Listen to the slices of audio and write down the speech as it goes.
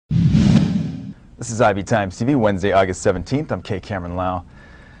This is IB Times TV, Wednesday, August 17th. I'm K. Cameron Lau.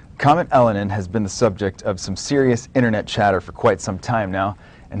 Comet Elenin has been the subject of some serious internet chatter for quite some time now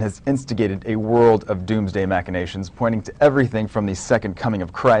and has instigated a world of doomsday machinations pointing to everything from the second coming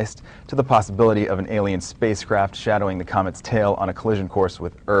of Christ to the possibility of an alien spacecraft shadowing the comet's tail on a collision course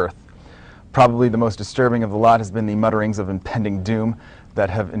with Earth. Probably the most disturbing of the lot has been the mutterings of impending doom that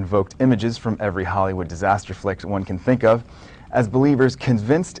have invoked images from every Hollywood disaster flick one can think of, as believers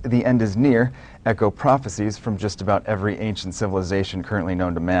convinced the end is near echo prophecies from just about every ancient civilization currently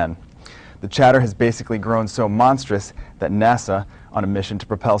known to man. The chatter has basically grown so monstrous that NASA, on a mission to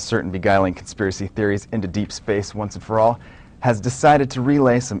propel certain beguiling conspiracy theories into deep space once and for all, has decided to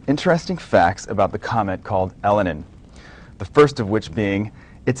relay some interesting facts about the comet called Elenin. The first of which being,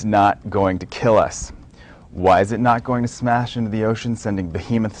 it's not going to kill us. Why is it not going to smash into the ocean, sending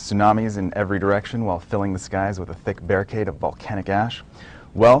behemoth tsunamis in every direction while filling the skies with a thick barricade of volcanic ash?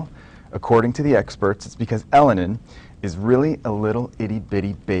 Well, according to the experts, it's because Elenin is really a little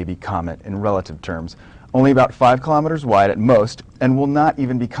itty-bitty baby comet in relative terms, only about 5 kilometers wide at most, and will not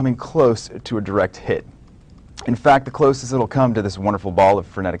even be coming close to a direct hit. In fact, the closest it'll come to this wonderful ball of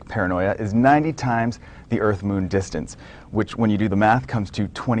frenetic paranoia is 90 times the Earth-Moon distance, which, when you do the math, comes to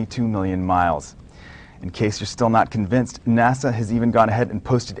 22 million miles. In case you're still not convinced, NASA has even gone ahead and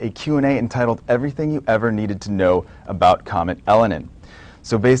posted a Q&A entitled Everything You Ever Needed to Know About Comet Elenin.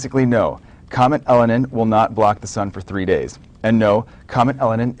 So basically, no, Comet Elenin will not block the sun for 3 days. And no, Comet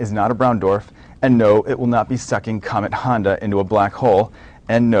Elenin is not a brown dwarf. And no, it will not be sucking Comet Honda into a black hole.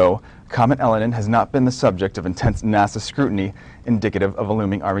 And no, Comet Elenin has not been the subject of intense NASA scrutiny indicative of a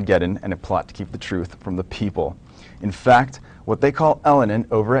looming Armageddon and a plot to keep the truth from the people. In fact, what they call Elenin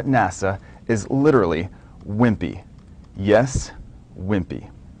over at NASA is literally Wimpy. Yes, Wimpy.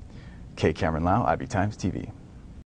 K. Cameron Lau, IB Times TV.